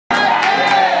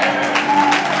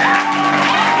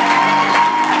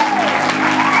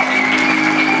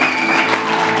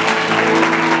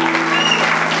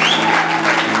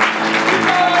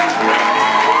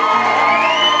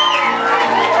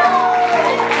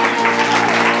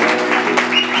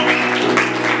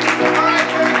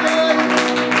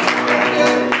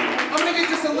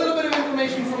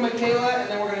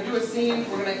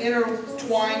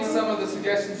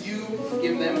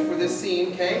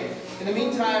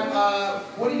time.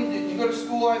 What do? You go to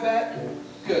school, I bet?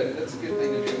 Good, that's a good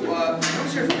thing to do.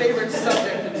 What's your favorite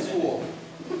subject in school?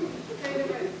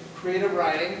 Creative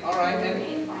writing. All right.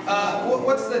 And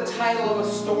what's the title of a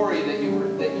story that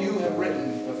you have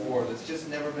written before that's just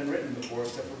never been written before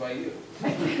except for by you?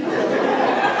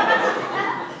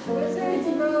 Wizards,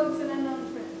 rogues, and unknown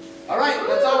twins. All right,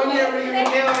 that's all we need. We're going to give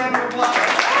Kayla a round of applause.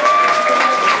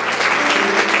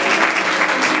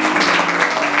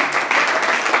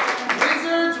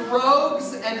 Wizards,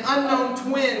 rogues, and unknown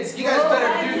twins. You guys better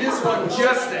do this one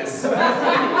justice. Players,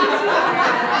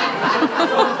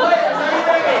 are you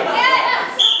ready? Yes!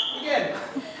 Begin.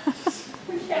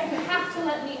 Yes, you have to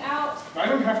let me out. I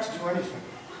don't have to do anything.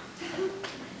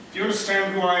 Do you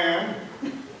understand who I am?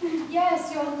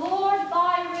 Yes, you're Lord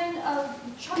Byron of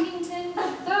Chuggington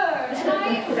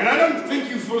III, And I don't think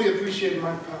you fully appreciate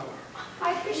my power.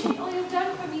 I appreciate all you've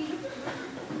done for me.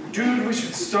 Dude, we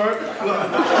should start a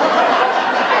club. I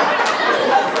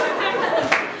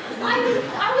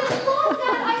would love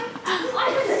that. I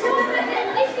was told that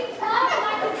anything club and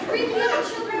I could bring the other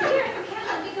children here if you can't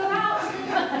let me go out.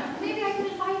 Maybe I could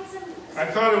invite some. I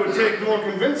thought it would take more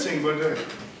convincing, but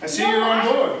I see you're on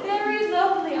board. I'm very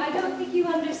lonely. I don't think you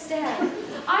understand.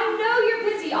 I know you're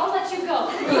busy. I'll let you go.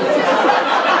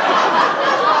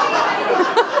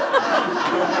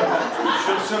 You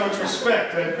show so much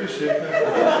respect. I appreciate that.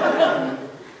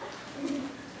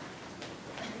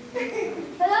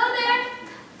 Hello there.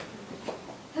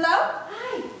 Hello?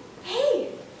 Hi. Hey.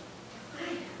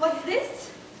 What's this?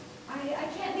 I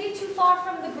can't leave too far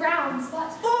from the grounds, but...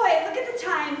 Boy, look at the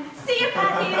time. See you,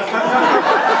 Patty.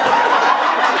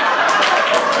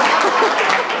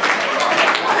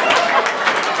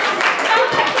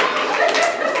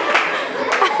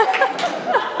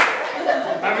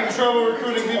 Having trouble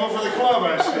recruiting people for the club, I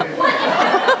see.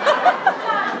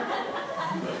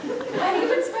 Have you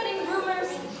been spreading rumors?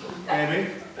 Maybe.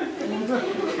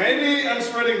 Maybe I'm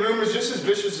spreading rumors just as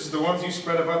vicious as the ones you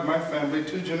spread about my family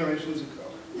 2 generations ago.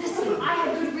 Listen, I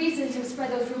have good reason to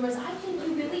spread those rumors. I think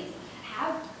you really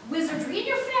have wizardry in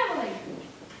your family.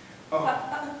 Oh,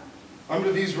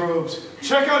 under these robes,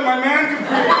 check out my man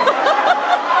Capri.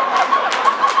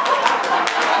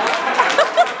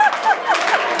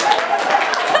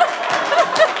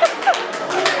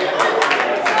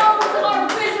 Those are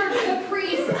wizard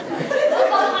capris of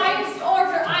the highest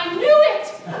order. I knew it!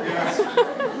 Yes.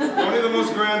 Only the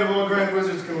most grand of all grand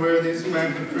wizards can wear these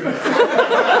man Capris.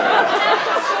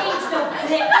 Changed a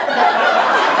bit.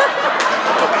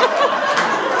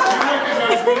 You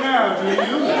recognize me now, do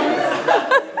you?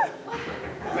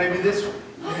 Maybe this one.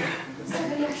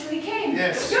 Somebody actually came.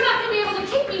 Yes. You're not going to be able to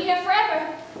keep me here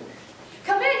forever.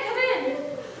 Come in, come in.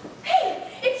 Hey,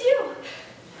 it's you.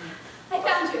 I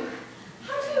found you.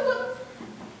 How do you look?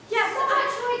 Yes,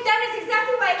 actually, that is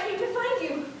exactly why I came to find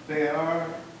you. They are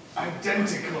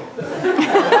identical.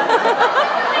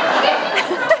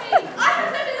 I have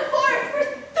lived in the forest for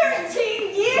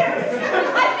 13 years.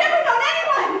 I've never known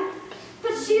anyone.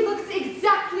 But she looks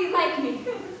exactly like me.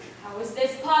 How is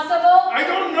this possible? I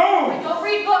don't know. I don't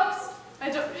read books. I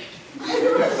don't. Who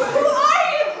are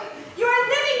you? You are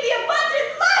living the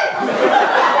abundant life.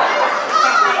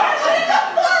 I am in the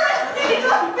forest living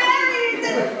off berries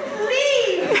and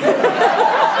leaves.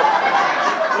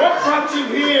 What brought you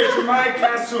here to my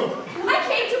castle? I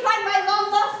came to find my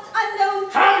long-lost,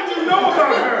 unknown How did you know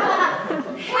about her?